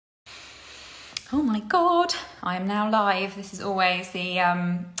Oh my God, I am now live. This is always the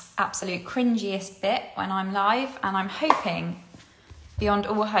absolute cringiest bit when I'm live, and I'm hoping beyond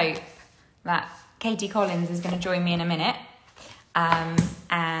all hope that Katie Collins is going to join me in a minute.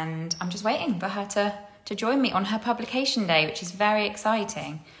 And I'm just waiting for her to join me on her publication day, which is very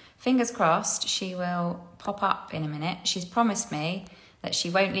exciting. Fingers crossed she will pop up in a minute. She's promised me that she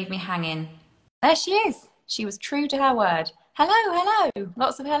won't leave me hanging. There she is. She was true to her word. Hello, hello.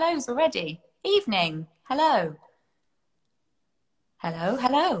 Lots of hellos already. Evening. Hello. Hello,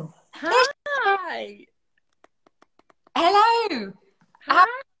 hello. Hi. Hello. Hi.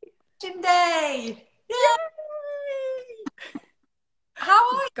 Happy day. Yay! How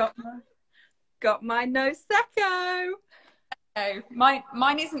are you? Got my Prosecco. Oh,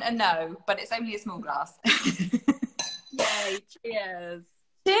 mine isn't a no, but it's only a small glass. Yay, cheers.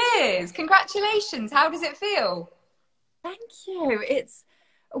 Cheers. Congratulations. How does it feel? Thank you. It's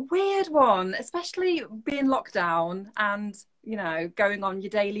a weird one, especially being locked down and, you know, going on your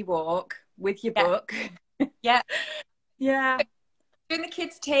daily walk with your book. Yeah. Yeah. Doing the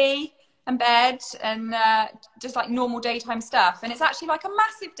kids' tea and bed and just like normal daytime stuff. And it's actually like a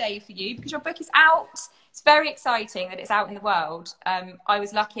massive day for you because your book is out. It's very exciting that it's out in the world. I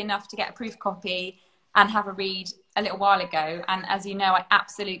was lucky enough to get a proof copy and have a read a little while ago. And as you know, I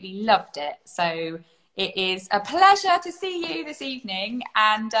absolutely loved it. So it is a pleasure to see you this evening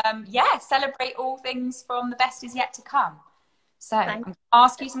and celebrate all things from The Best Is Yet to Come. So I'm going to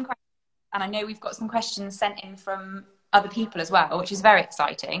ask you some questions, and I know we've got some questions sent in from other people as well, which is very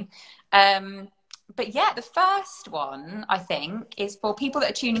exciting. But yeah, the first one, I think, is for people that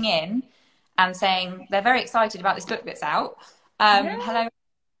are tuning in and saying they're very excited about this book that's out. Hello,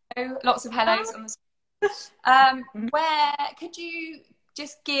 lots of hellos on the where could you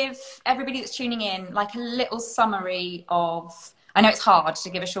just give everybody that's tuning in like a little summary of, I know it's hard to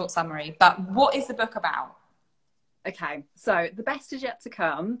give a short summary, but what is the book about? Okay, so The Best Is Yet to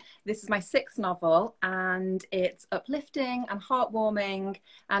Come. This is my 6th novel, and it's uplifting and heartwarming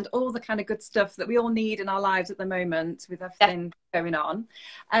and all the kind of good stuff that we all need in our lives at the moment with everything going on.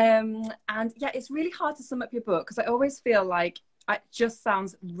 And yeah, it's really hard to sum up your book because I always feel like it just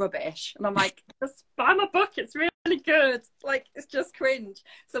sounds rubbish. And I'm like, just buy my book, it's really good. Like, it's just cringe.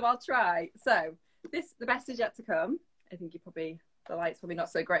 So I'll try. So The Best Is Yet to Come. I think the light's probably not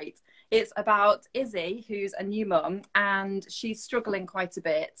so great. It's about Izzy, who's a new mum, and she's struggling quite a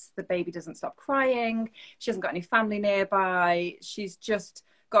bit. The baby doesn't stop crying. She hasn't got any family nearby. She's just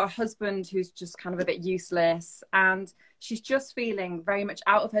got a husband who's just kind of a bit useless, and she's just feeling very much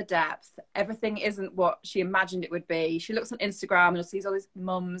out of her depth. Everything isn't what she imagined it would be. She looks on Instagram and sees all these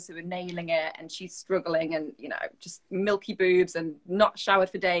mums who are nailing it, and she's struggling and, you know, just milky boobs and not showered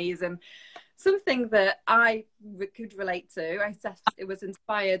for days, and something that I could relate to. I said it was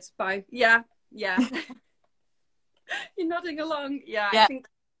inspired by, yeah. You're nodding along. Yeah.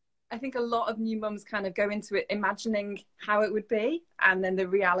 I think a lot of new mums kind of go into it imagining how it would be, and then the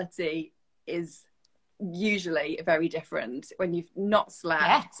reality is usually very different when you've not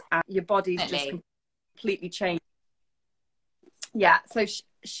slept and your body's just completely changed. Yeah, so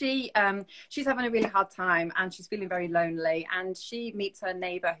she's having a really hard time and she's feeling very lonely, and she meets her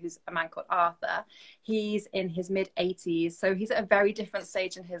neighbour, who's a man called Arthur. He's in his mid-80s, so he's at a very different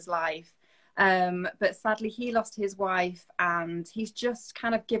stage in his life. But sadly he lost his wife and he's just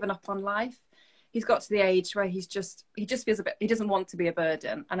kind of given up on life. He's got to the age where he just feels he doesn't want to be a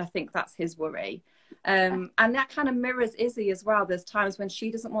burden, and I think that's his worry. And that kind of mirrors Izzy as well. There's times when she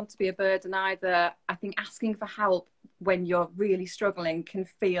doesn't want to be a burden either. I think asking for help when you're really struggling can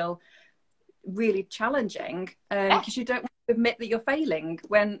feel really challenging because you don't want to admit that you're failing,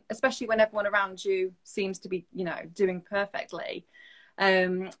 especially when everyone around you seems to be, you know, doing perfectly.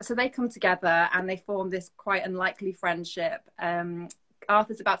 So they come together and they form this quite unlikely friendship.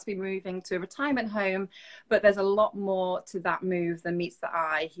 Arthur's about to be moving to a retirement home, but there's a lot more to that move than meets the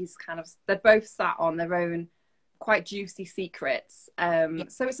eye. They're both sat on their own quite juicy secrets.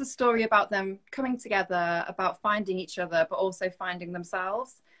 So it's a story about them coming together, about finding each other, but also finding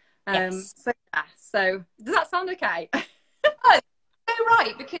themselves. So does that sound okay?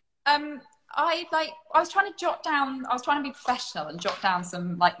 Right, because I was trying to be professional and jot down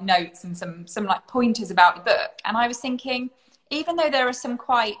some like notes and some like pointers about the book, and I was thinking, even though there are some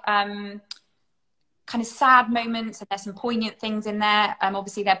quite kind of sad moments and there's some poignant things in there,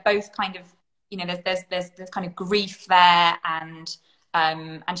 obviously they're both kind of, you know, there's kind of grief there, and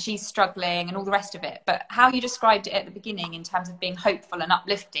she's struggling and all the rest of it. But how you described it at the beginning in terms of being hopeful and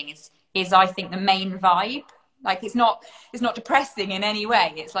uplifting is I think the main vibe. Like it's not depressing in any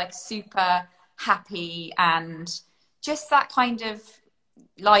way. It's like super happy and just that kind of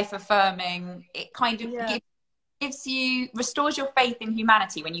life affirming. It kind of Yeah. gives you, restores your faith in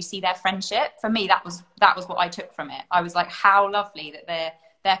humanity when you see their friendship. For me, that was what I took from it. I was like, how lovely that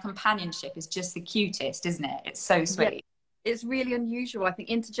their companionship is just the cutest, isn't it? It's so Yeah. sweet. It's really unusual. I think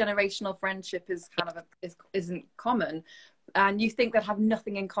intergenerational friendship is kind of isn't common, and you think they'd have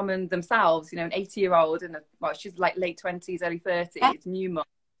nothing in common themselves. You know, an 80-year-old and well, she's like late 20s, early 30s, new mum,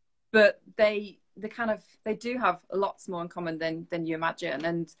 but they do have lots more in common than you imagine.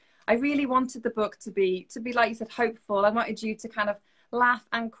 And I really wanted the book to be like you said, hopeful. I wanted you to kind of laugh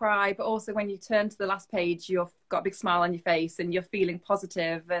and cry, but also when you turn to the last page, you've got a big smile on your face and you're feeling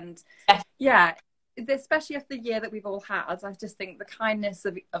positive. And yeah, especially after the year that we've all had, I just think the kindness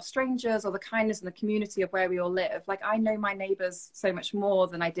of strangers, or the kindness in the community of where we all live. Like, I know my neighbours so much more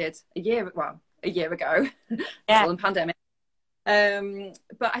than I did a year ago, still in pandemic.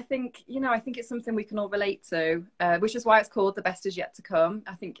 But I think, I think it's something we can all relate to, which is why it's called The Best Is Yet to Come.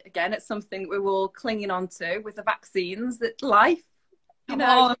 I think, again, it's something we're all clinging on to with the vaccines, that life,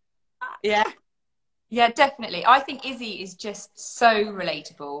 Yeah. Yeah, definitely. I think Izzy is just so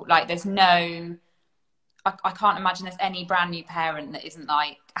relatable. Like, there's no, I can't imagine there's any brand new parent that isn't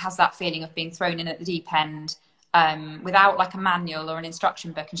like, has that feeling of being thrown in at the deep end, without like a manual or an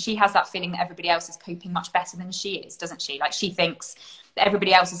instruction book. And she has that feeling that everybody else is coping much better than she is, doesn't she? Like, she thinks that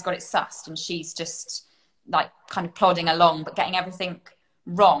everybody else has got it sussed and she's just like kind of plodding along, but getting everything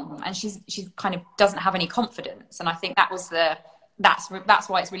wrong. And she's kind of doesn't have any confidence. And I think that's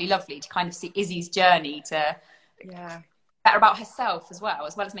why it's really lovely to kind of see Izzy's journey to better about herself as well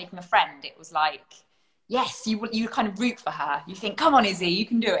as making a friend. It was like, yes, you kind of root for her. You think, come on, Izzy, you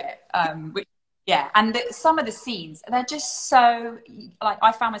can do it. And some of the scenes, they're just so, like,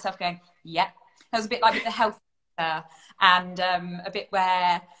 I found myself going, yeah. There was a bit like with the health center, and a bit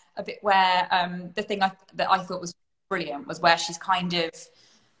where the thing that I thought was brilliant was where she's kind of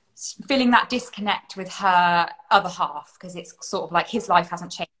feeling that disconnect with her other half, because it's sort of like his life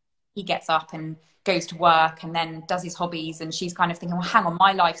hasn't changed. He gets up and goes to work and then does his hobbies, and she's kind of thinking, well, hang on,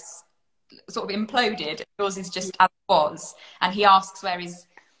 my life's sort of imploded, yours is just as it was. And he asks where his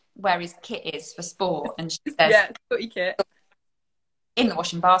kit is for sport, and she says, footy kit in the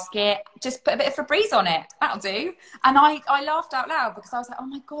washing basket, just put a bit of Febreze on it, that'll do. And I laughed out loud, because I was like, oh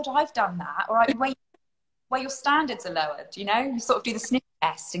my god, I've done that. Or where your standards are lowered, you sort of do the sniff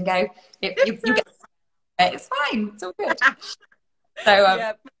test and go, you get it's fine, it's all good.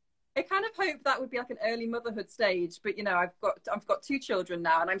 So I kind of hope that would be like an early motherhood stage, but I've got 2 children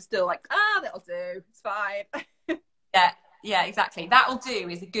now, and I'm still like, that'll do, it's fine. Yeah, exactly. That'll do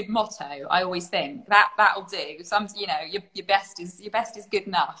is a good motto. I always think that'll do. Some, your best is good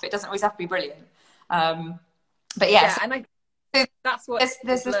enough. It doesn't always have to be brilliant. But and that's what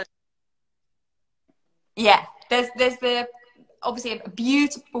there's the obviously a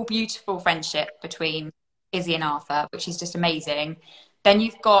beautiful friendship between Izzy and Arthur, which is just amazing. Then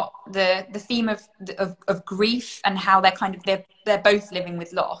you've got the theme of grief, and how they're both living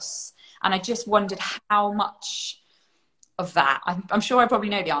with loss. And I just wondered how much of that, I'm sure I probably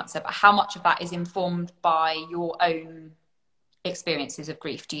know the answer, but how much of that is informed by your own experiences of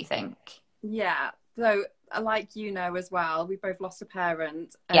grief, do you think? Yeah, so like as well, we both lost a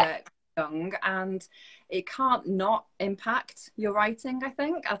parent young, and it can't not impact your writing, I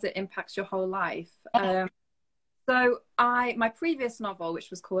think, as it impacts your whole life. So my previous novel, which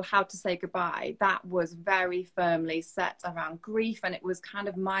was called How to Say Goodbye, that was very firmly set around grief, and it was kind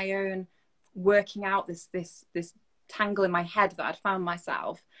of my own working out this tangle in my head that I'd found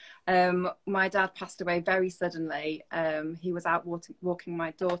myself. My dad passed away very suddenly. He was out walking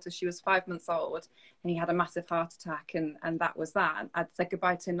my daughter. She was 5 months old, and he had a massive heart attack, and that was that. I'd said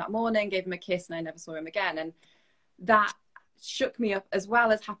goodbye to him that morning, gave him a kiss, and I never saw him again. And that shook me up, as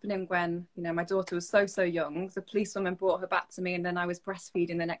well as happening when my daughter was so young. The policewoman brought her back to me, and then I was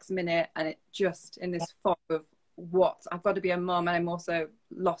breastfeeding the next minute, and it just in this fog of what I've got to be a mum, and I'm also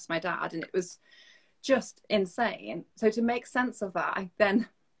lost my dad, and it was just insane. So to make sense of that, I then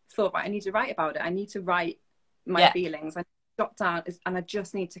thought, right, I need to write about it. I need to write my feelings. I jot down, and I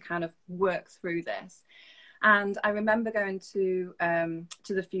just need to kind of work through this. And I remember going to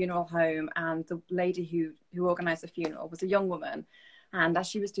the funeral home, and the lady who organised the funeral was a young woman. And as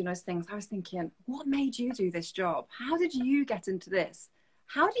she was doing those things, I was thinking, what made you do this job? How did you get into this?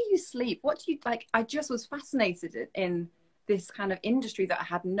 How do you sleep? What do you like? I just was fascinated in this kind of industry that I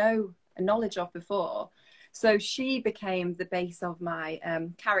had no knowledge of before. So she became the base of my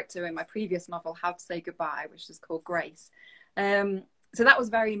character in my previous novel, How to Say Goodbye, which is called Grace. So that was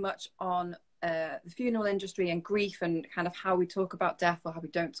very much on the funeral industry and grief, and kind of how we talk about death or how we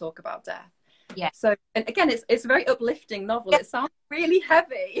don't talk about death. Yeah. So, and again, it's a very uplifting novel. Yeah. It sounds really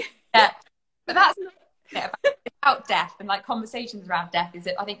heavy. Yeah. But that's it, about death and like conversations around death, is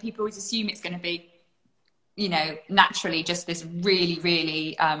that I think people always assume it's going to be, you know, naturally just this really,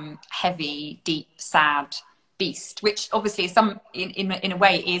 really heavy, deep, sad beast, which obviously some in a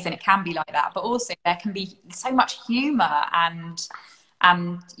way it is, and it can be like that, but also there can be so much humor, and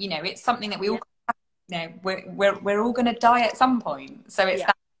you know, it's something that we all, you know, we're all going to die at some point, so it's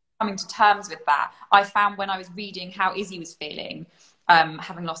that coming to terms with that. I found when I was reading how Izzy was feeling,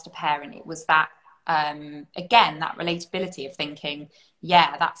 having lost a parent, it was that again, that relatability of thinking,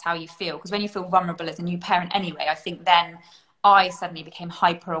 yeah, that's how you feel, because when you feel vulnerable as a new parent anyway, I think then I suddenly became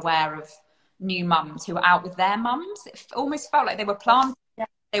hyper aware of new mums who were out with their mums. It almost felt like they were planted.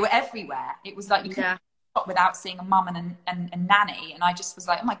 They were everywhere. It was like you couldn't stop without seeing a mum and a nanny, and I just was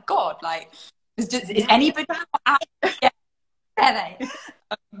like, oh my god, like is anybody out? Yeah, are they?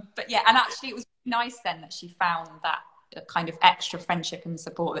 But yeah, and actually it was nice then that she found that kind of extra friendship and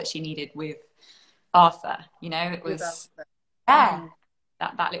support that she needed with Arthur. You know, it was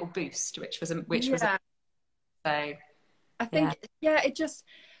that little boost, which was so I think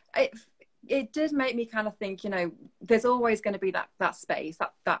it did make me kind of think, you know, there's always going to be that space,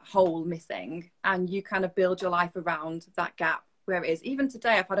 that hole missing, and you kind of build your life around that gap where it is. Even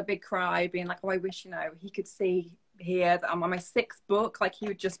today I've had a big cry being like, oh, I wish, you know, he could see here that I'm on my 6th book. Like he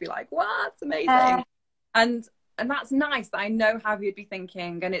would just be like, wow, it's amazing. And that's nice that I know how he'd be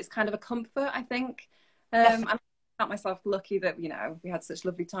thinking, and it's kind of a comfort, I think. And I felt myself lucky that, you know, we had such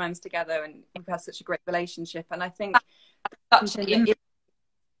lovely times together and we've had such a great relationship. And I think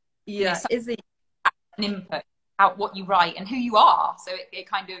Izzy an input out what you write and who you are, so it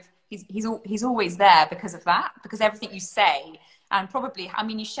kind of he's always there because of that, because everything you say. And probably, I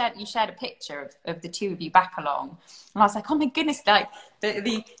mean, you shared a picture of the two of you back along, and I was like, oh my goodness, like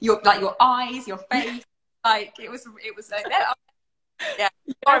your eyes, your face, like it was like that. Yeah.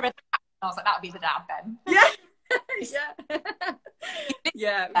 I read that, I was like, that would be the dad then.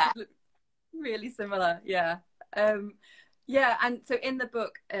 Really similar. And so in the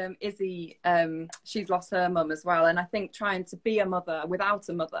book, Izzy, she's lost her mum as well, and I think trying to be a mother without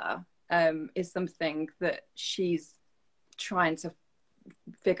a mother is something that she's trying to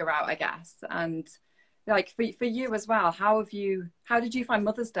figure out, I guess. And like for you as well, how did you find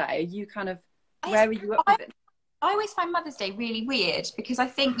Mother's Day? Are you kind of, where were you up with it? I always find Mother's Day really weird, because I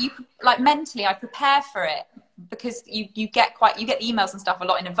think you, like, mentally I prepare for it, because you get the emails and stuff a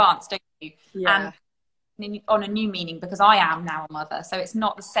lot in advance, don't you? And on a new meaning, because I am now a mother, so it's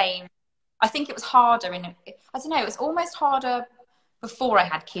not the same. I think it was harder I don't know, it was almost harder before I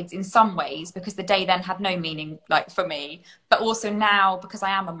had kids in some ways, because the day then had no meaning, like, for me. But also now, because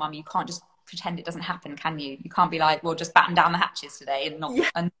I am a mum, you can't just pretend it doesn't happen, can you? You can't be like, well, just batten down the hatches today and not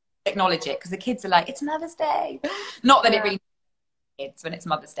and acknowledge it, because the kids are like, it's Mother's Day. Not that it really kids when it's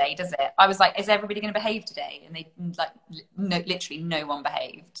Mother's Day, does it? I was like, is everybody going to behave today? And they, like, literally no one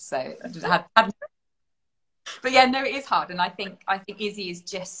behaved. So I just had but yeah, no, it is hard. And I think Izzy is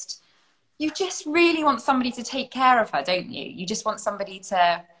just, you just really want somebody to take care of her, don't you? You just want somebody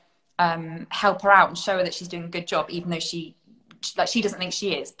to help her out and show her that she's doing a good job, even though she doesn't think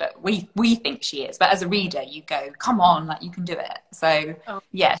she is, but we think she is. But as a reader, you go, come on, like, you can do it. So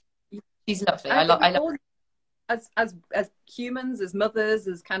yeah, she's lovely. I love as humans, as mothers,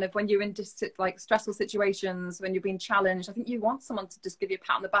 as kind of when you're in just like stressful situations, when you're being challenged, I think you want someone to just give you a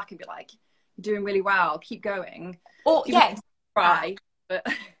pat on the back and be like, you're doing really well, keep going. Or cry, but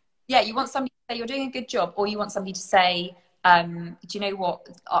yeah, you want somebody to say you're doing a good job, or you want somebody to say, do you know what,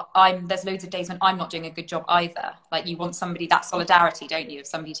 there's loads of days when I'm not doing a good job either. Like, you want somebody, that solidarity, don't you, of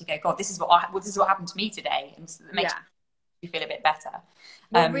somebody to go, God, this is what happened to me today, and so that makes you feel a bit better.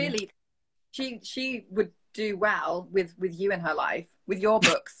 Well, really, she would do well with you in her life, with your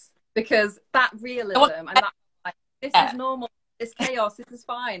books, because that realism and that, like, this is normal, this chaos, this is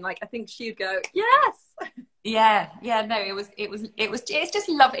fine. Like, I think she'd go, yes. No, it's just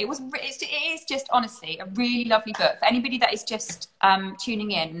lovely. It is just honestly a really lovely book for anybody that is just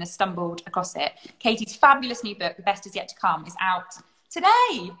tuning in and has stumbled across it. Katie's fabulous new book, The Best Is Yet to Come, is out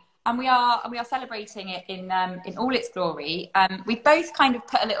today, and we are celebrating it in all its glory. We both kind of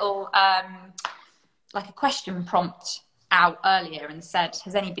put a little like a question prompt out earlier and said,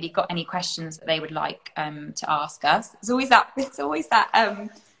 has anybody got any questions that they would like to ask us? There's always that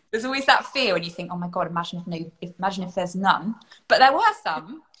fear when you think, oh my God, imagine if there's none. But there were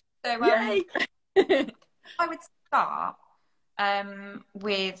some. So Yay! I would start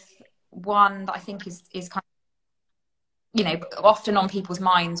with one that I think is kind of, you know, often on people's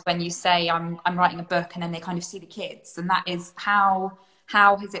minds when you say I'm writing a book, and then they kind of see the kids, and that is how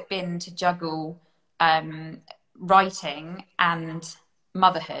how has it been to juggle writing and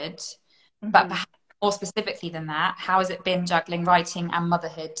motherhood? But perhaps more specifically than that, how has it been juggling writing and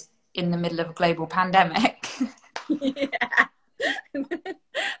motherhood in the middle of a global pandemic? Yeah.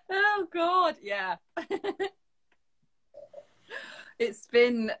 Oh God, yeah. It's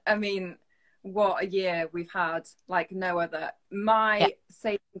been, I mean, what a year we've had, like no other. My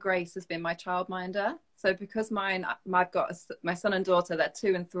saving grace has been my childminder. So because I've got my son and daughter, they're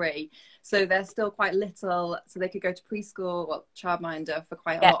 2 and 3, so they're still quite little, so they could go to preschool, well, childminder for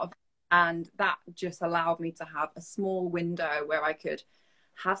quite a lot of, and that just allowed me to have a small window where I could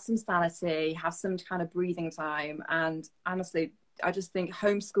have some sanity, have some kind of breathing time. And honestly, I just think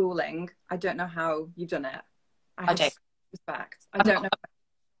homeschooling, I don't know how you've done it. I don't. Respect. I don't know.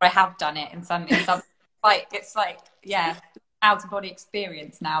 I have done it in some like it's like out of body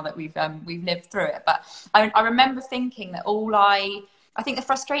experience now that we've lived through it. But I remember thinking that I think the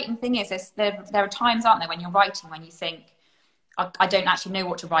frustrating thing is there are times, aren't there, when you're writing, when you think I don't actually know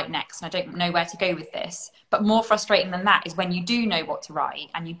what to write next and I don't know where to go with this. But more frustrating than that is when you do know what to write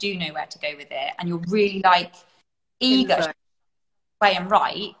and you do know where to go with it and you're really like eager to play and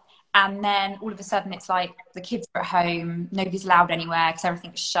write. And then all of a sudden it's like the kids are at home, nobody's allowed anywhere because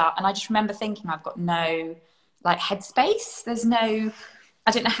everything's shut. And I just remember thinking I've got no like headspace. There's no,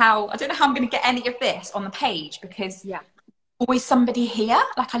 I don't know how I'm going to get any of this on the page because always somebody here.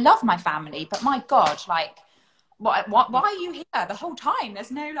 Like I love my family, but my God, like why are you here the whole time? There's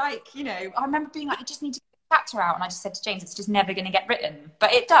no like, you know, I remember being like, I just need to get the chapter out. And I just said to James, it's just never going to get written.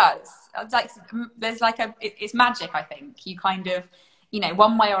 But it does. It's like, there's like it's magic, I think. You kind of, you know,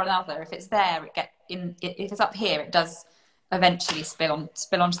 one way or another, if it's there, if it's up here, it does eventually spill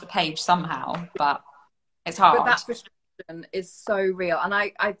onto the page somehow, but it's hard. But that frustration is so real. And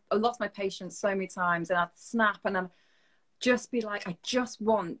I lost my patience so many times, and I'd snap and I'd just be like, I just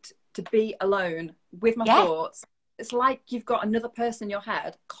want to be alone with my thoughts. It's like you've got another person in your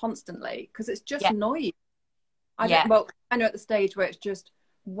head constantly because it's just noise. Well, I know at the stage where it's just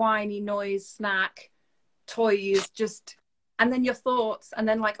whiny noise, snack, toys, just... And then your thoughts, and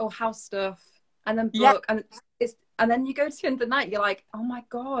then like, oh, house stuff, and then book, and then you go to the end of the night, you're like, oh my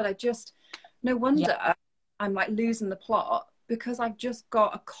God, no wonder I'm like losing the plot because I've just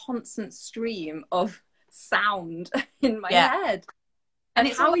got a constant stream of sound in my head. And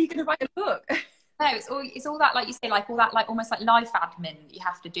how are you going to write a book? No, it's all that, like you say, like all that, like almost like life admin that you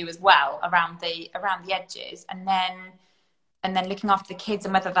have to do as well around the edges, and then looking after the kids,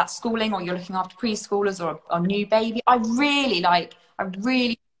 and whether that's schooling or you're looking after preschoolers or a new baby. I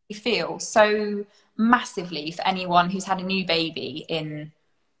really feel so massively for anyone who's had a new baby in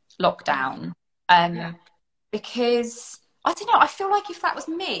lockdown. Because I don't know, I feel like if that was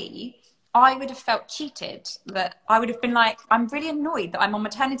me, I would have felt cheated. That I would have been like, I'm really annoyed that I'm on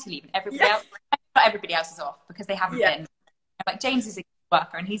maternity leave and not everybody else is off because they haven't been. Like James is a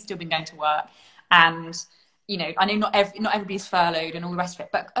worker and he's still been going to work, and you know, I know not everybody's furloughed and all the rest of it,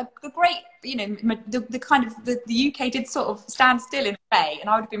 but the great, you know, the kind of the UK did sort of stand still in a way, and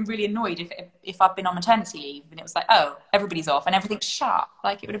I would have been really annoyed if I'd been on maternity leave and it was like, oh, everybody's off and everything's shut.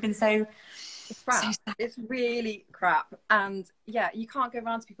 Like it would have been so crap. It's really crap, and you can't go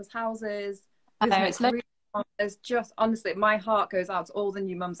around to people's houses. There's just, honestly, my heart goes out to all the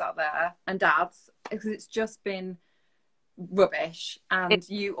new mums out there and dads because it's just been rubbish, and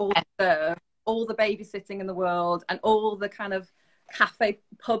you all deserve all the babysitting in the world and all the kind of cafe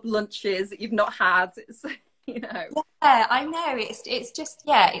pub lunches that you've not had. It's, you know. Yeah, I know. It's just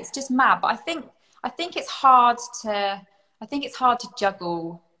mad. But I think it's hard to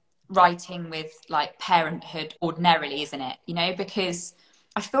juggle writing with like parenthood ordinarily, isn't it? You know, because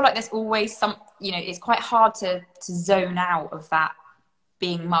I feel like there's always some, you know, it's quite hard to zone out of that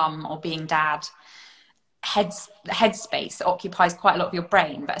being mum or being dad headspace that occupies quite a lot of your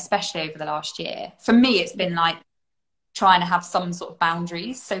brain, but especially over the last year. For me, it's been like trying to have some sort of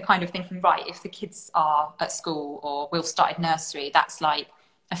boundaries. So kind of thinking, right, if the kids are at school or we'll start in nursery, that's like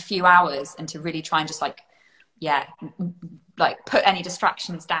a few hours, and to really try and just like put any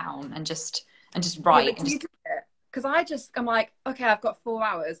distractions down and just write. Because I'm like, okay, I've got 4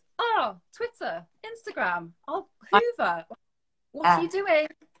 hours. Oh, Twitter, Instagram, oh, Hoover. What are you doing?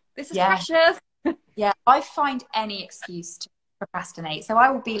 This is precious. Yeah, I find any excuse to procrastinate. So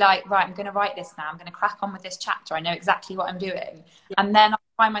I will be like, right, I'm going to write this now. I'm going to crack on with this chapter. I know exactly what I'm doing. Yeah. And then I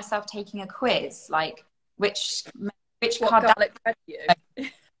find myself taking a quiz, like which card garlic bread you?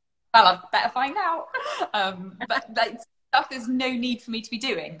 Well, I better find out. But like stuff there's no need for me to be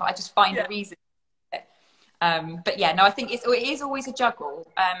doing, but I just find a reason. But yeah, no, I think it is always a juggle.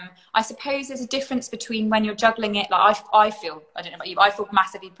 I suppose there's a difference between when you're juggling it. Like I feel, I don't know about you, but I feel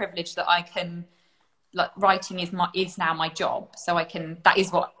massively privileged that I can, like, writing is now my job. So I can, that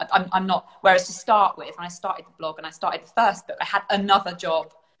is what I'm not. Whereas to start with, when I started the blog and I started the first book, I had another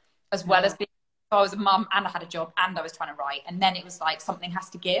job as well as being. So I was a mum and I had a job and I was trying to write. And then it was like something has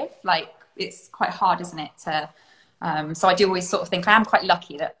to give. Like, it's quite hard, isn't it? To so I do always sort of think I am quite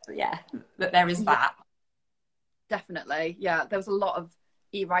lucky that there is that. Definitely. Yeah. There was a lot of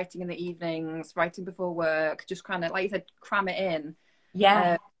writing in the evenings, writing before work, just kind of, like you said, cram it in.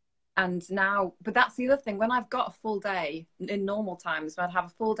 Yeah. And now, but that's the other thing. When I've got a full day in normal times, when I'd have a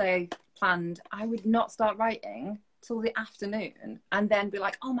full day planned, I would not start writing till the afternoon and then be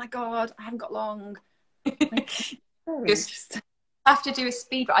like, oh my God, I haven't got long. Like, Just have to do a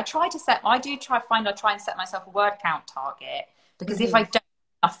speed. But I try and set myself a word count target, because if I don't,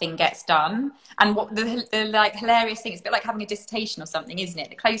 nothing gets done. And what the like hilarious thing, it's a bit like having a dissertation or something, isn't it?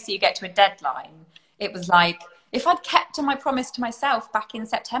 The closer you get to a deadline, it was like, if I'd kept to my promise to myself back in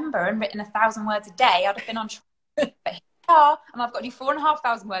September and written 1,000 words a day, I'd have been on track. But here we are, and I've got to do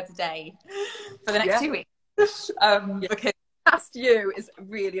 4,500 words a day for the next 2 weeks. Because past you is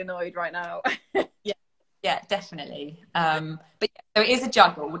really annoyed right now. Yeah, definitely. But yeah, so it is a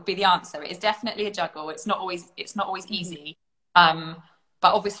juggle would be the answer. It is definitely a juggle. It's not always easy.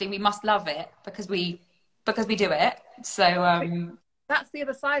 But obviously we must love it because we do it. So that's the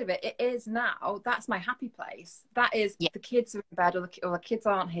other side of it. It is now. That's my happy place. That is the kids are in bed or the kids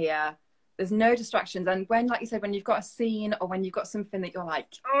aren't here. There's no distractions. And when, like you said, when you've got a scene or when you've got something that you're like,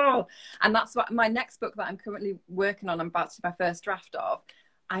 oh, and that's what my next book that I'm currently working on, I'm about to do my first draft of.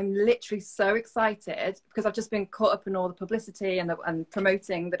 I'm literally so excited because I've just been caught up in all the publicity and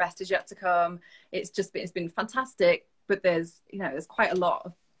promoting The Best Is Yet to Come. It's been fantastic, but there's quite a lot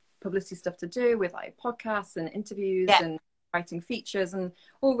of publicity stuff to do with like podcasts and interviews and writing features and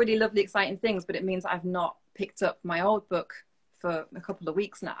all really lovely, exciting things. But it means I've not picked up my old book for a couple of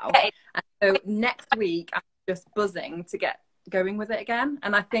weeks now. And so next week, I'm just buzzing to get going with it again.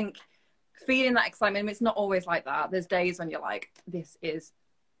 And I think feeling that excitement, it's not always like that. There's days when you're like, this is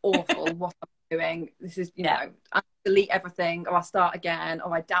awful, what I'm doing. This is, I delete everything, or I start again,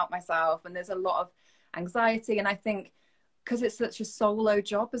 or I doubt myself. And there's a lot of anxiety. And I think because it's such a solo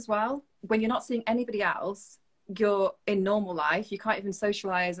job as well, when you're not seeing anybody else, you're in normal life, you can't even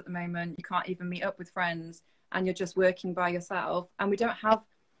socialize at the moment, you can't even meet up with friends, and you're just working by yourself. And we don't have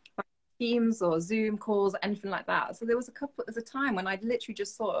like Teams or Zoom calls or anything like that. So there's a time when I literally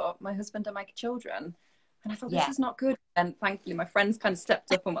just saw my husband and my children, and I thought, this is not good. And thankfully my friends kind of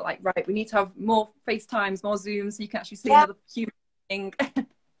stepped up and were like, right, we need to have more FaceTimes, more Zooms, so you can actually see another human being.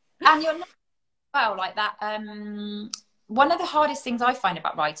 And you're not like that. One of the hardest things I find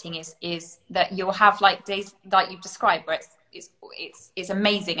about writing is that you'll have like days like you've described where it's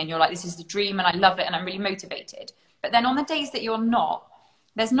amazing and you're like, this is the dream and I love it and I'm really motivated. But then on the days that you're not,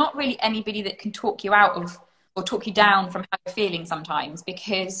 there's not really anybody that can talk you out of or talk you down from how you're feeling sometimes,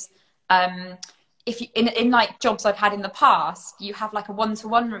 because if you in like jobs I've had in the past, you have like a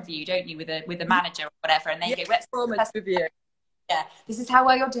one-to-one review, don't you, with a manager or whatever, and they go, let's review. Yeah, this is how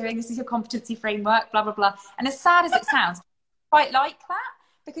well you're doing, this is your competency framework, blah blah blah. And as sad as it sounds, I quite like that,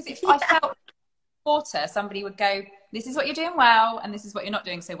 because if I felt quarter somebody would go, this is what you're doing well and this is what you're not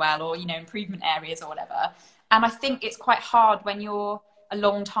doing so well, or improvement areas or whatever. And I think it's quite hard when you're a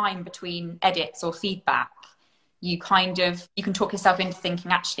long time between edits or feedback. You can talk yourself into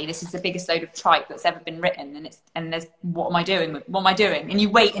thinking, actually this is the biggest load of tripe that's ever been written, and there's what am I doing, and you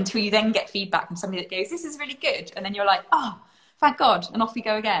wait until you then get feedback from somebody that goes, this is really good, and then you're like, oh thank God, and off we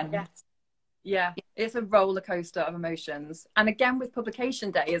go again. Yeah, it's a roller coaster of emotions. And again with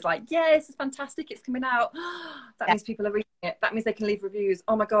publication day, is like, yeah, this is fantastic, it's coming out. That means people are reading it, that means they can leave reviews.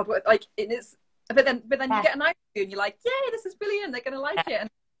 Oh my God, what, like it is. But then you get a nice review and you're like, yay, this is brilliant, they're gonna like it.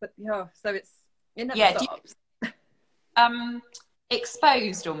 So it's it never stops.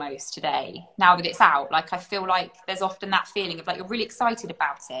 Exposed almost today, now that it's out, like I feel like there's often that feeling of like you're really excited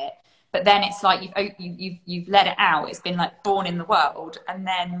about it, but then it's like you've let it out, it's been like born in the world, and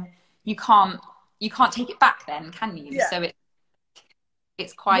then you can't take it back then, can you? So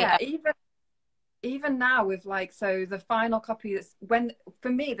it's quite even now with like, so the final copy, that's when, for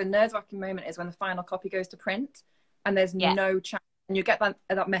me, the nerve-wracking moment is when the final copy goes to print and there's no chance, and you get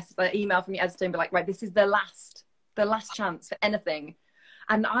that message, that email from your editor and be like, right, this is the last chance for anything.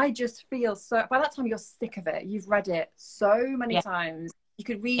 And I just feel so, by that time you're sick of it, you've read it so many times, you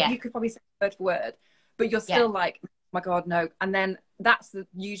could probably say word for word, but you're still like, oh my God, no. And then that's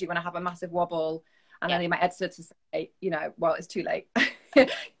usually when I have a massive wobble, and I need my editor to say, well, it's too late.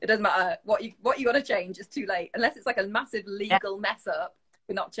 It doesn't matter what you got to change. It's too late unless it's like a massive legal mess up.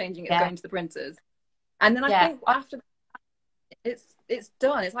 We're not changing it, going to the printers. And then I think after that, it's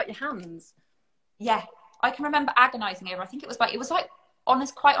done. It's like your hands. Yeah, I can remember agonizing over. I think it was like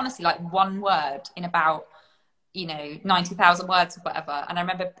quite honestly, like one word in about 90,000 words or whatever. And I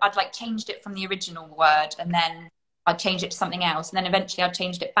remember I'd like changed it from the original word, and then I'd changed it to something else, and then eventually I'd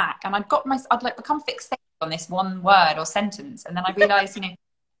changed it back, and I'd like become fixated on this one word or sentence, and then I realized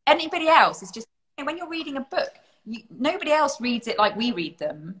anybody else is just when you're reading a book, nobody else reads it like we read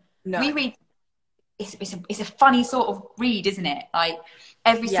them. No. We read it's a funny sort of read, isn't it? Like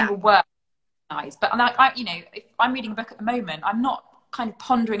every single word is nice. But if I'm reading a book at the moment, I'm not kind of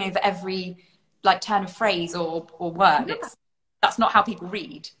pondering over every like turn of phrase or word. No. That's not how people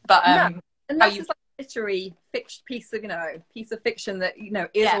read. But unless it's like a literary piece of fiction that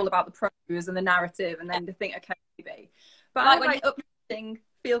is all about the prose and the narrative, and then to think, okay, maybe. But I like uplifting,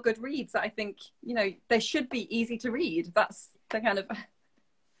 feel good reads that I think they should be easy to read. That's the kind of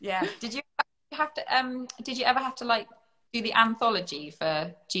Did you ever have to like do the anthology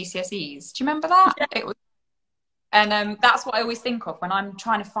for GCSEs? Do you remember that? It was. And that's what I always think of when I'm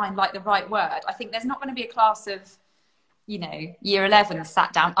trying to find like the right word. I think there's not going to be a class of, year 11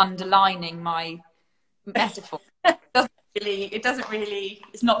 sat down underlining my metaphor. It doesn't really,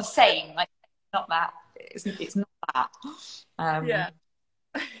 it's not the same. Like, not that. It's not that.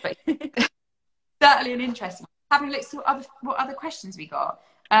 But certainly an interesting one. Having a look, see what other questions we got.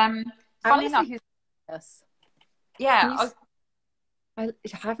 Funny enough. I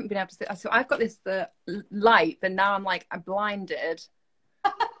haven't been able to see. So I've got this light, but now I'm blinded.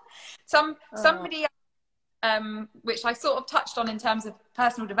 Somebody, which I sort of touched on in terms of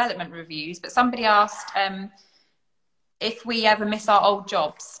personal development reviews, but somebody asked if we ever miss our old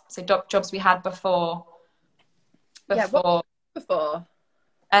jobs, so jobs we had before. What before?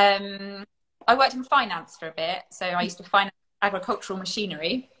 I worked in finance for a bit, so I used to finance agricultural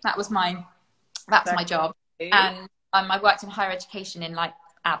machinery. That was my job, and I worked in higher education in like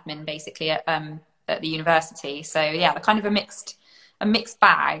admin, basically at the university. So yeah, kind of a mixed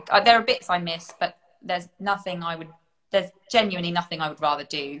bag. There are bits I miss, but there's genuinely nothing I would rather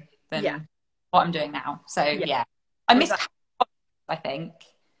do than what I'm doing now. So I miss. I think.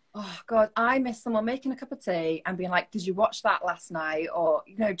 Oh God, I miss someone making a cup of tea and being like, "Did you watch that last night?" Or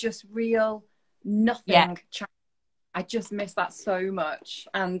just real nothing chat. I just miss that so much.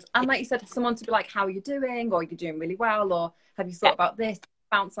 And like you said, someone to be like, how are you doing? Or you're doing really well? Or have you thought about this?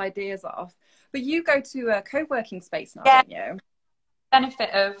 Bounce ideas off. But you go to a co-working space now, don't you?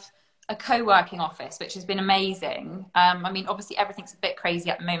 Benefit of a co-working office, which has been amazing. I mean, obviously everything's a bit crazy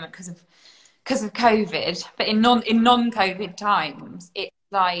at the moment because of COVID. But in non-COVID times, it's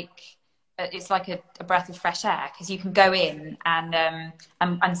like a breath of fresh air, because you can go in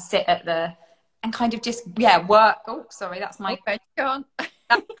and sit at the and kind of just work. Oh, sorry, that's my. Okay, go on.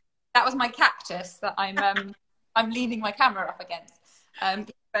 that was my cactus that I'm leaning my camera up against.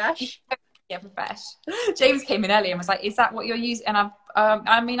 Fresh. Yeah, fresh. James came in earlier and was like, "Is that what you're using?" And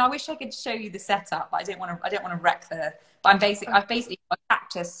I mean, I wish I could show you the setup, but I don't want to wreck the. But I've basically got a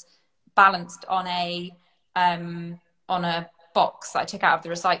cactus balanced on a box that I took out of the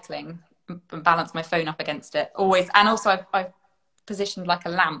recycling and balanced my phone up against it always. And also I've positioned like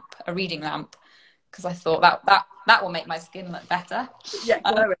a reading lamp, because I thought that will make my skin look better. Yeah,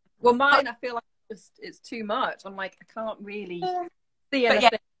 glowing. Well, mine, I feel like it's too much. I'm like, I can't really see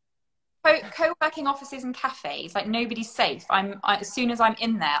anything. Co-working offices and cafes, like nobody's safe. As soon as I'm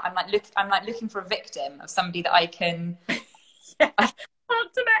in there, I'm like looking for a victim of somebody that I can.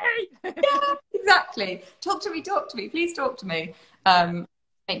 Talk to me. Yeah, exactly. Talk to me. Please talk to me.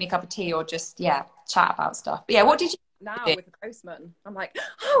 Make me a cup of tea, or just chat about stuff. But what did you now do? With the postman? I'm like,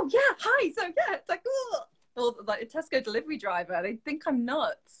 oh yeah, hi. So it's like, or like a Tesco delivery driver. They think I'm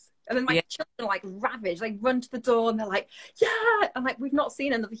nuts. And then my children are like ravaged. They run to the door and they're like, yeah. I'm like, we've not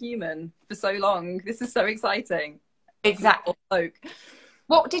seen another human for so long. This is so exciting. Exactly.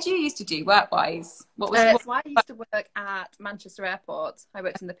 What did you used to do work-wise? So I used to work at Manchester Airport. I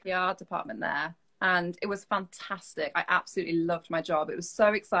worked in the PR department there, and it was fantastic. I absolutely loved my job. It was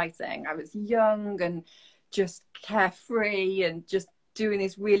so exciting. I was young and just carefree and just doing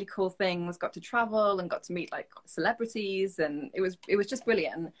these really cool things. Got to travel and got to meet like celebrities, and it was just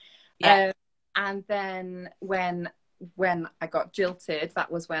brilliant. And then when I got jilted,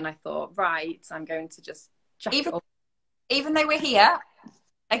 that was when I thought, right, I'm going to just even though we're here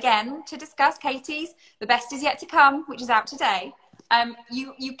again to discuss Katie's The Best Is Yet to Come, which is out today.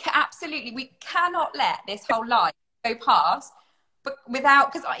 Absolutely, we cannot let this whole life go past but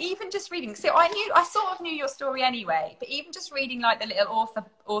without, because even just reading, so I sort of knew your story anyway, but even just reading like the little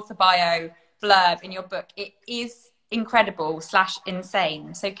author bio blurb in your book, it is incredible /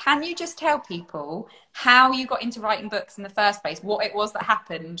 insane. So can you just tell people how you got into writing books in the first place, what it was that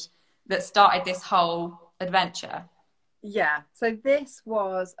happened that started this whole adventure? Yeah, so this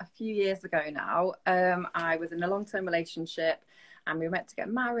was a few years ago now. I was in a long-term relationship and we were meant to get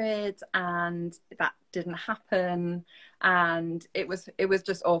married, and that didn't happen, and it was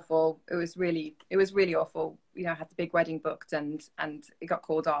just awful. It was really awful. You know, I had the big wedding booked, and it got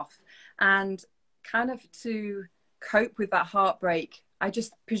called off. And kind of to cope with that heartbreak, I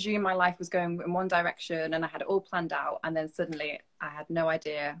just presumed my life was going in one direction and I had it all planned out, and then suddenly I had no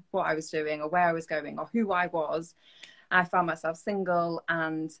idea what I was doing or where I was going or who I was. I found myself single,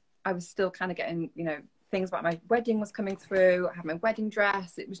 and I was still kind of getting, you know, things about my wedding was coming through. I had my wedding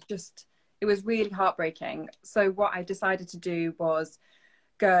dress. It was really heartbreaking. So what I decided to do was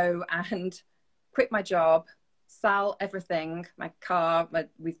go and quit my job, sell everything, my car,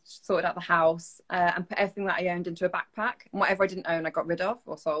 we sorted out the house, and put everything that I owned into a backpack. And whatever I didn't own, I got rid of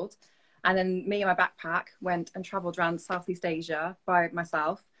or sold. And then me and my backpack went and traveled around Southeast Asia by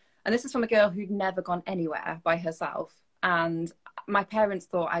myself. And this is from a girl who'd never gone anywhere by herself. And my parents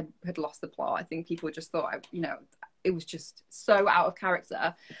thought I had lost the plot. I think people just thought, you know, it was just so out of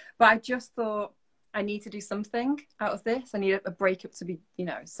character. But I just thought, I need to do something out of this. I need a breakup to be, you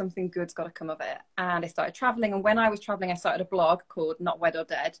know, something good's got to come of it. And I started traveling. And when I was traveling, I started a blog called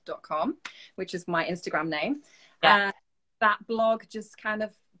notwedordead.com, which is my Instagram name. Yeah. And that blog just kind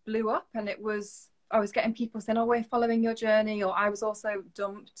of blew up. And I was getting people saying, oh, we're following your journey. Or I was also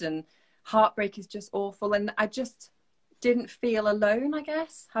dumped, and heartbreak is just awful. And I just didn't feel alone, I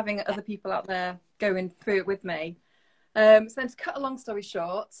guess, having other people out there going through it with me. So then, to cut a long story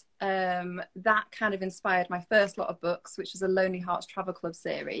short, that kind of inspired my first lot of books, which was a Lonely Hearts Travel Club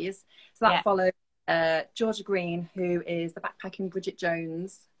series. So that followed Georgia Green, who is the backpacking Bridget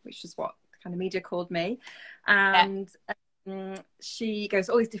Jones, which is what kind of media called me. And she goes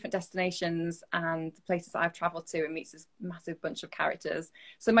to all these different destinations and the places that I've traveled to, and meets this massive bunch of characters.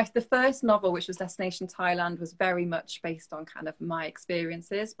 So the first novel, which was Destination Thailand, was very much based on kind of my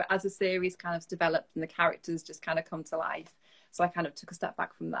experiences, but as the series kind of developed and the characters just kind of come to life, so I kind of took a step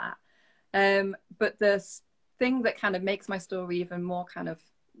back from that. But the thing that kind of makes my story even more kind of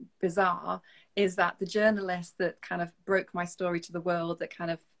bizarre is that the journalist that kind of broke my story to the world, that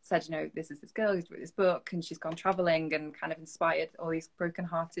kind of said, you know, this is this girl who's written this book and she's gone traveling and kind of inspired all these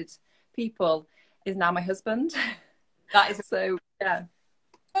broken-hearted people, is now my husband. That is so, yeah.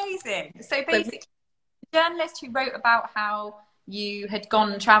 Amazing. So basically, the journalist who wrote about how you had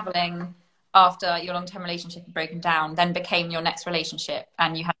gone traveling after your long-term relationship had broken down then became your next relationship,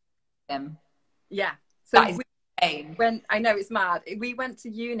 and you had him. Yeah. So that is insane. I know, it's mad. We went to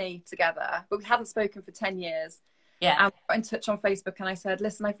uni together, but we hadn't spoken for 10 years. Yeah. And we got in touch on Facebook, and I said,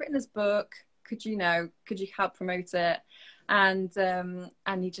 listen, I've written this book. Could you help promote it? And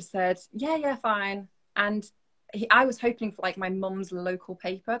he just said, yeah, fine. And I was hoping for like my mum's local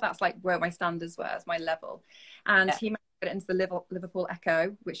paper. That's like where my standards were, as my level. And he managed to get it into the Liverpool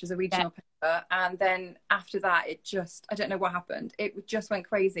Echo, which is a regional paper. And then after that, I don't know what happened. It just went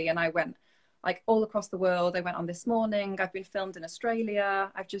crazy. And I went like all across the world. I went on This Morning. I've been filmed in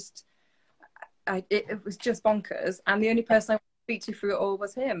Australia. It was just bonkers. And the only person I wanted to speak to through it all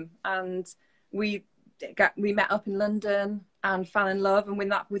was him. And we met up in London and fell in love. And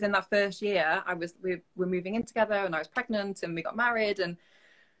within that first year, we were moving in together, and I was pregnant, and we got married, and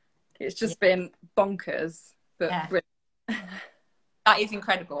it's just been bonkers. But that is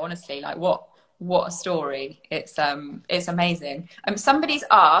incredible, honestly. Like what a story. It's amazing. Somebody's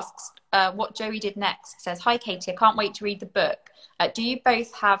asked what Joey did next. It says, hi Katie, I can't wait to read the book. Do you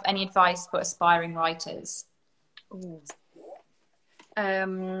both have any advice for aspiring writers?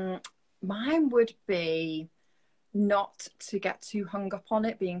 Mine would be not to get too hung up on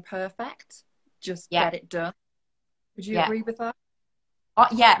it being perfect. Just get it done. Would you agree with that?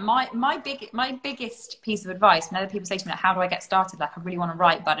 My biggest piece of advice, when other people say to me, like, how do I get started? Like, I really want to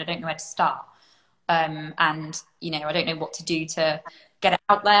write, but I don't know where to start. And, you know, I don't know what to do to get it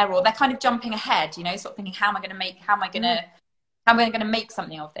out there, or they're kind of jumping ahead, you know, sort of thinking, how am I going to make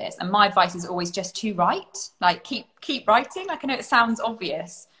something of this? And my advice is always just to write, like keep writing. Like, I know it sounds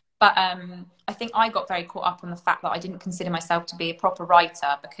obvious, but I think I got very caught up on the fact that I didn't consider myself to be a proper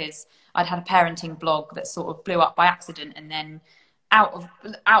writer, because I'd had a parenting blog that sort of blew up by accident, and then out of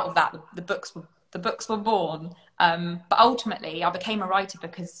that the books were born. But ultimately I became a writer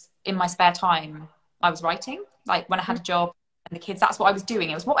because in my spare time I was writing. Like when I had a job and the kids, that's what I was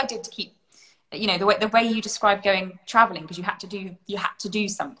doing. It was what I did to keep you know, the way you described going traveling, because you had to do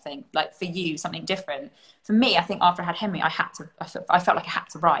something, like for you, something different. For me, I think after I had Henry, I felt like I had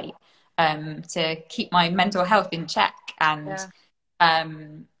to write, to keep my mental health in check. And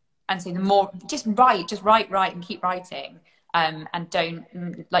so the more, just write and keep writing. And don't,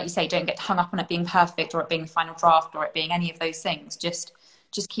 like you say, don't get hung up on it being perfect, or it being the final draft, or it being any of those things. Just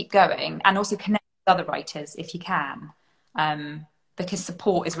keep going, and also connect with other writers if you can, because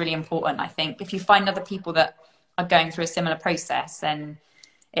support is really important. I think if you find other people that are going through a similar process, then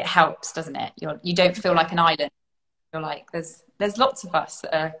it helps, doesn't it? You don't feel like an island. You're like, there's lots of us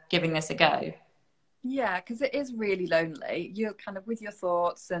that are giving this a go. Yeah, because it is really lonely. You're kind of with your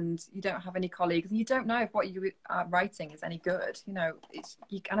thoughts, and you don't have any colleagues, and you don't know if what you are writing is any good. You know,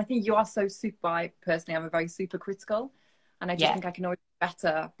 and I think you are so super. I personally, I'm a very super critical, and I just think I can always be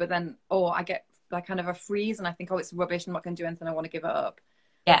better. But then, I get like kind of a freeze, and I think, it's rubbish. I'm not going to do anything. I want to give it up.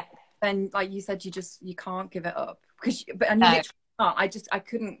 Yeah. Then, like you said, you can't give it up, because you literally can't. I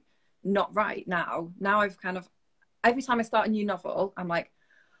couldn't not write now. Now I've kind of, every time I start a new novel, I'm like,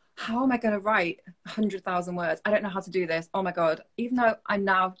 how am I going to write 100,000 words? I don't know how to do this. Oh my God. Even though I'm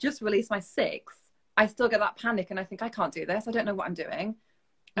now just released my 6th, I still get that panic, and I think, I can't do this. I don't know what I'm doing.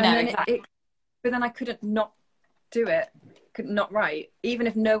 And then exactly. but then I couldn't not do it, could not write, even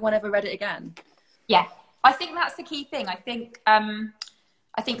if no one ever read it again. Yeah. I think that's the key thing. I think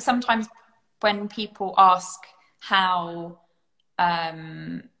sometimes when people ask how,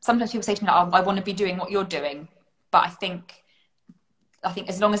 sometimes people say to me, like, I want to be doing what you're doing. But I think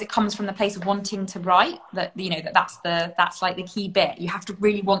as long as it comes from the place of wanting to write, that, you know, that's like the key bit. You have to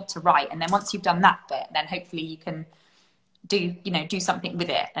really want to write, and then once you've done that bit, then hopefully you can do something with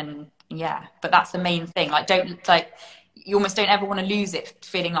it. And yeah, but that's the main thing. Like, you almost don't ever want to lose it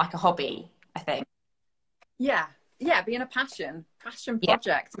feeling like a hobby, I think. Yeah, being a passion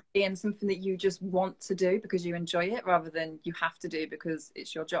project, being something that you just want to do because you enjoy it, rather than you have to do because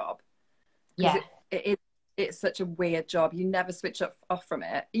it's your job. Yeah. It's such a weird job. You never switch off from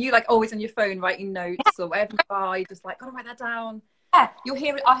it. You like always on your phone writing notes, or whatever you are, you just like, gotta write that down. Yeah,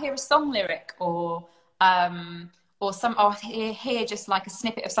 I'll hear a song lyric, or I'll hear just like a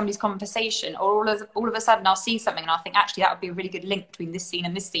snippet of somebody's conversation, or all of a sudden I'll see something and I'll think, actually that would be a really good link between this scene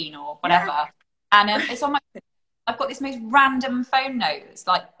and this scene, or whatever. Yeah. And it's on I've got this most random phone notes,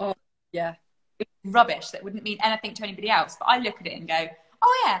 like, rubbish that wouldn't mean anything to anybody else, but I look at it and go,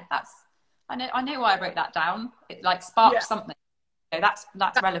 oh yeah, I know why I wrote that down. It like sparked something. So that's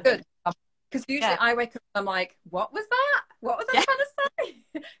relevant. Because usually I wake up and I'm like, what was that? What was I trying to say?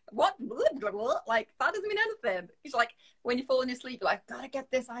 What? Like, that doesn't mean anything. It's like when you're falling asleep, you're like, gotta get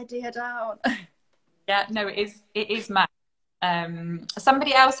this idea down. Yeah, no, it is mad.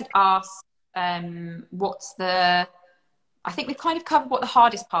 Somebody else had asked, I think we've kind of covered what the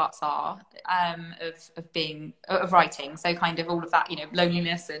hardest parts are, of writing. So kind of all of that, you know,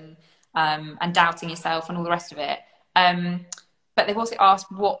 loneliness and doubting yourself and all the rest of it. But they've also asked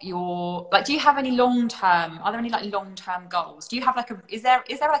what do you have any are there any like long-term goals? Do you have like is there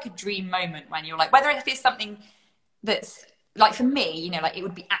like a dream moment when you're like, whether if it's something that's like, for me, you know, like it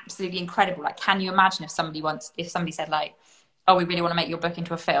would be absolutely incredible. Like, can you imagine if somebody said like, oh, we really want to make your book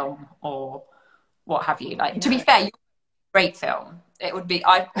into a film, or what have you? Like, to be fair, you're a great film. It would be,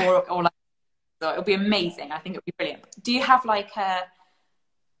 or like, so it would be amazing. I think it would be brilliant. Do you have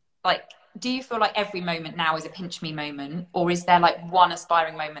do you feel like every moment now is a pinch me moment, or is there like one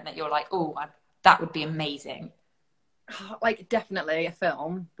aspiring moment that you're like, oh, that would be amazing? Like, definitely a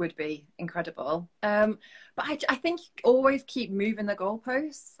film would be incredible. But I think always keep moving the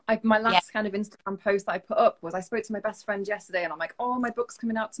goalposts. My last kind of Instagram post that I put up was, I spoke to my best friend yesterday, and I'm like, oh, my book's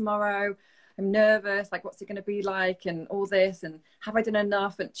coming out tomorrow. I'm nervous. Like, what's it going to be like, and all this, and have I done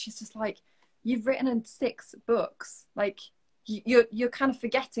enough? And she's just like, you've written in 6 books. Like, you're kind of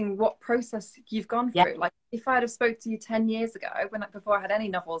forgetting what process you've gone through. Like, if I'd have spoke to you 10 years ago, before I had any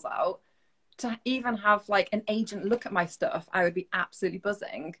novels out, to even have like an agent look at my stuff, I would be absolutely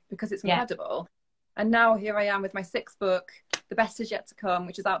buzzing, because it's incredible. And now here I am with my 6th book, The Best Is Yet to Come,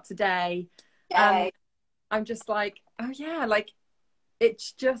 which is out today. And I'm just like, oh yeah, like,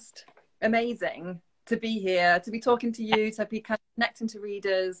 it's just amazing to be here, to be talking to you, to be kind of connecting to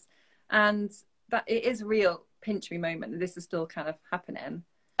readers, and that it is a real pinch me moment. This is still kind of happening.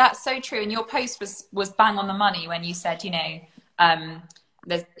 That's so true. And your post was bang on the money when you said, you know,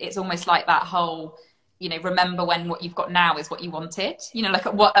 it's almost like that whole, you know, remember when what you've got now is what you wanted. You know, like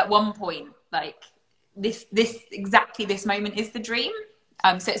at one point, like this exactly this moment is the dream.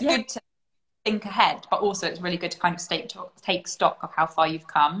 So it's good to think ahead, but also it's really good to kind of take stock of how far you've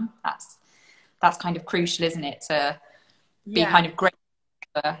come. That's kind of crucial, isn't it? To be kind of great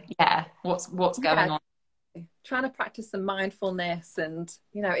yeah, what's going on. Trying to practice some mindfulness, and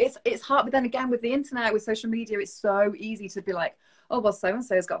you know, it's hard, but then again, with the internet, with social media, it's so easy to be like, oh well, so and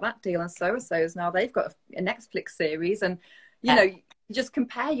so's got that deal, and so's now they've got a Netflix series, and you know, you just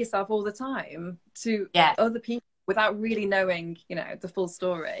compare yourself all the time to other people without really knowing, you know, the full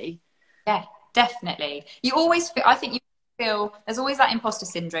story. Yeah, definitely. You always feel, I think you feel there's always that imposter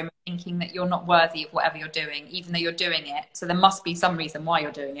syndrome of thinking that you're not worthy of whatever you're doing, even though you're doing it. So there must be some reason why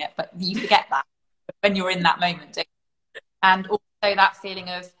you're doing it, but you forget that when you're in that moment. And also that feeling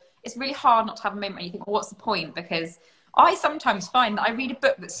of, it's really hard not to have a moment where you think, well, what's the point? Because I sometimes find that I read a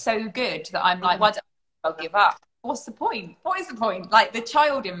book that's so good that I'm like, why don't I give up? What's the point? What is the point? Like the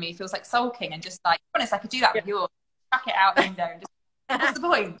child in me feels like sulking and just like, honest, I could do that with yours. Chuck it out the window and just, what's the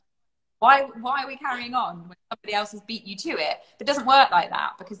point? Why are we carrying on when somebody else has beat you to it? It doesn't work like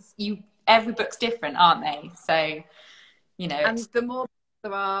that, because every book's different, aren't they? So, you know. And the more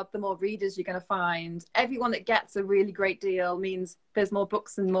there are, the more readers you're going to find. Everyone that gets a really great deal means there's more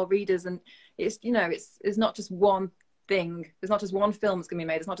books and more readers. And it's, you know, it's not just one thing. There's not just one film that's going to be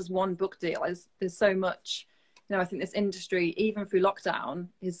made. It's not just one book deal. There's so much. You know, I think this industry, even through lockdown,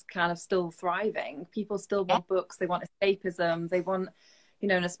 is kind of still thriving. People still want books. They want escapism. They want, you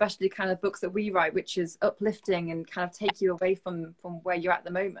know, and especially kind of books that we write, which is uplifting and kind of take you away from where you're at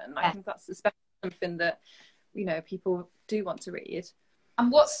the moment. I think that's especially something that, you know, people do want to read.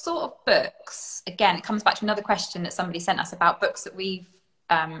 And what sort of books, again, it comes back to another question that somebody sent us about books that we've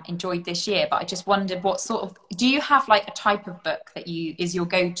enjoyed this year, but I just wondered what sort of, do you have like a type of book that is your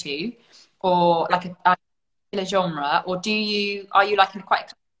go-to, or like a genre, or are you like in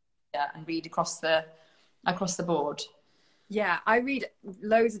quite a and read across the board? Yeah, I read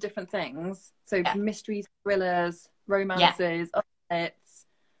loads of different things. So mysteries, thrillers, romances,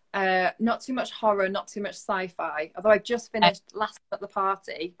 not too much horror, not too much sci-fi. Although I just finished Last at the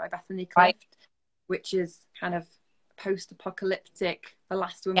Party by Bethany Clift, which is kind of post-apocalyptic, The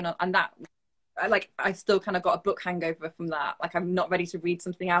Last Woman, and that, I've still kind of got a book hangover from that. Like, I'm not ready to read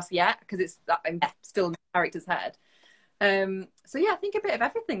something else yet, because it's that I'm still in the character's head. So yeah, I think a bit of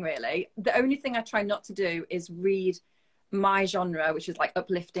everything really. The only thing I try not to do is read my genre, which is like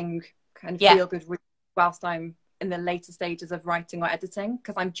uplifting kind of feel good, whilst I'm in the later stages of writing or editing,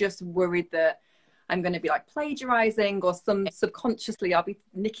 because I'm just worried that I'm going to be like plagiarizing, or subconsciously I'll be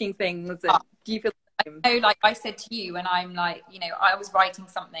nicking things. And do you feel the same? No, like I said to you, and I'm like, you know, I was writing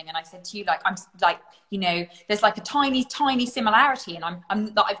something and I said to you, like, I'm like, you know, there's like a tiny similarity, and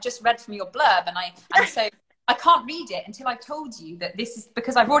I've just read from your blurb, and so I can't read it until I've told you that this is,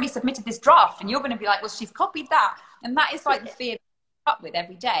 because I've already submitted this draft, and you're going to be like, well, she's copied that. And that is like the fear that I'm up with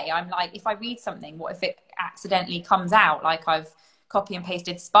every day. I'm like, if I read something, what if it accidentally comes out like I've copy and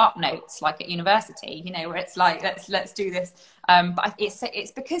pasted Spark Notes, like at university, you know, where it's like, let's do this. But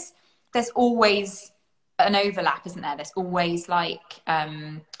it's because there's always an overlap, isn't there? There's always like,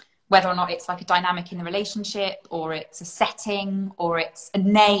 whether or not it's like a dynamic in the relationship, or it's a setting, or it's a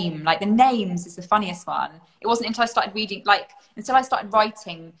name. Like the names is the funniest one. It wasn't until I started reading, until I started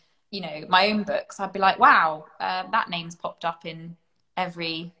writing, you know, my own books, I'd be like, wow, that name's popped up in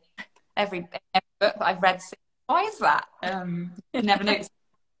every book that I've read. Why is that? Never noticed.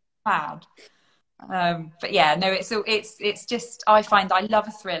 Bad. But yeah, no, it's just, I find I love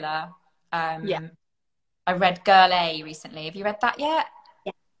a thriller. I read Girl A recently. Have you read that yet?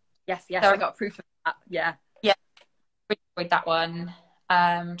 Yes, so, I got proof of that. Yeah, really enjoyed that one.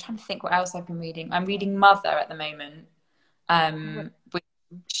 I'm trying to think what else I've been reading. I'm reading Mother at the moment, which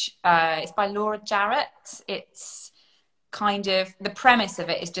is by Laura Jarrett. It's kind of, the premise of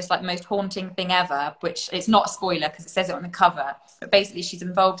it is just like the most haunting thing ever, which it's not a spoiler because it says it on the cover, but basically she's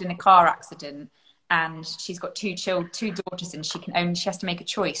involved in a car accident, and she's got two daughters, and she has to make a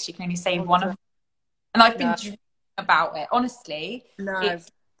choice. She can only save one of them. And I've been dreaming about it, honestly.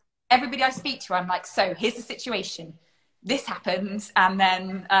 Everybody I speak to, I'm like, so here's the situation. This happens, and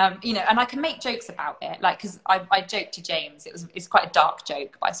then you know, and I can make jokes about it, like, because I joked to James. It's quite a dark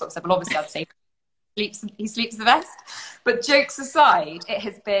joke, but I sort of said, well, obviously I'd say he sleeps the best. But jokes aside, it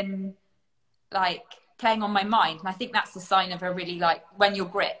has been like playing on my mind, and I think that's the sign of a really, like, when you're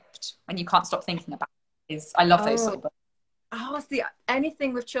gripped, when you can't stop thinking about it. I love those sort of books. Oh, see,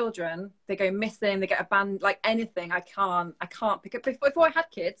 anything with children, they go missing, they get abandoned, like anything, I can't pick up. Before I had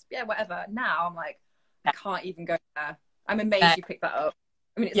kids, yeah, whatever. Now I'm like, I can't even go there. I'm amazed you picked that up.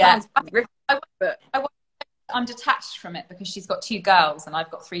 I mean, it sounds ridiculous, but I'm detached from it because she's got 2 girls and I've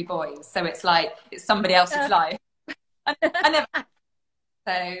got 3 boys, so it's like it's somebody else's life. I never.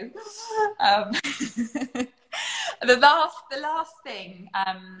 So the last thing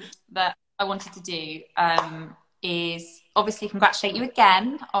that I wanted to do is obviously congratulate you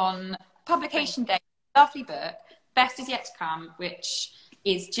again on publication day. Lovely book, Best Is Yet to Come, which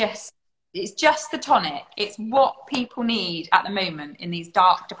is just, it's just the tonic. It's what people need at the moment in these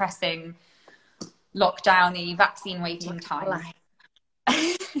dark, depressing, lockdowny, vaccine waiting times.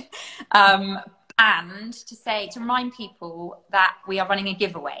 And to remind people that we are running a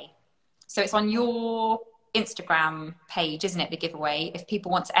giveaway. So it's on your Instagram page, isn't it? The giveaway. If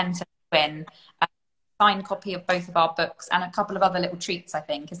people want to enter, win a signed copy of both of our books and a couple of other little treats, I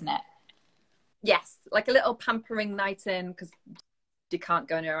think, isn't it? Yes, like a little pampering night in, because you can't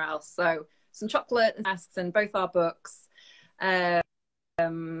go anywhere else. So some chocolate and masks and both our books,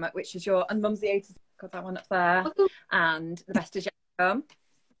 which is your Unmumsy, got that one up there, and The Best Is Yet to Come.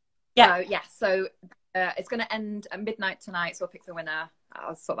 Yeah. So it's going to end at midnight tonight, so I'll pick the winner.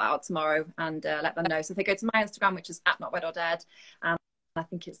 I'll sort that out tomorrow and let them know. So if they go to my Instagram, which is @NotWedOrDead, and I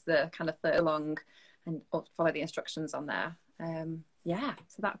think it's the kind of 30 long, and follow the instructions on there. Yeah,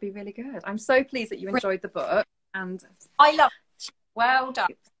 so that would be really good. I'm so pleased that you enjoyed the book, and I love it. Well done,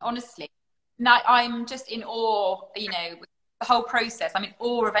 honestly. Now I'm just in awe, you know, with the whole process. I'm in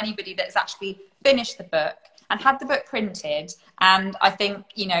awe of anybody that's actually finished the book and had the book printed. And I think,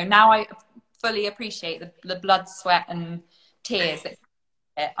 you know, now I fully appreciate the blood, sweat and tears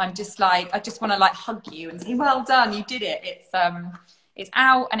that I'm just like, I just want to like hug you and say, well done, you did it. It's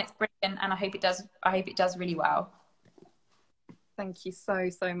out and it's brilliant, and I hope it does really well. Thank you so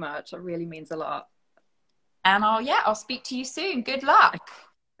much. It really means a lot. And I'll speak to you soon. Good luck.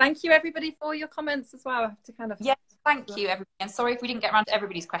 Thank you everybody for your comments as well. I have to kind of thank you everybody. And sorry if we didn't get around to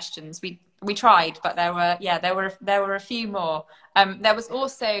everybody's questions. We tried, but there were a few more. There was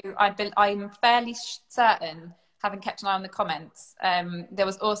also, I'm fairly certain, having kept an eye on the comments, there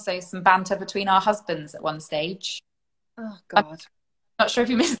was also some banter between our husbands at one stage. Oh God. I'm not sure if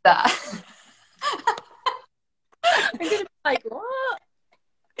you missed that. I'm gonna be like, what?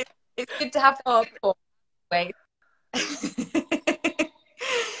 It's good to have the wait.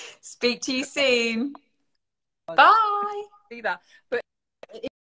 Speak to you soon. Bye. See that. But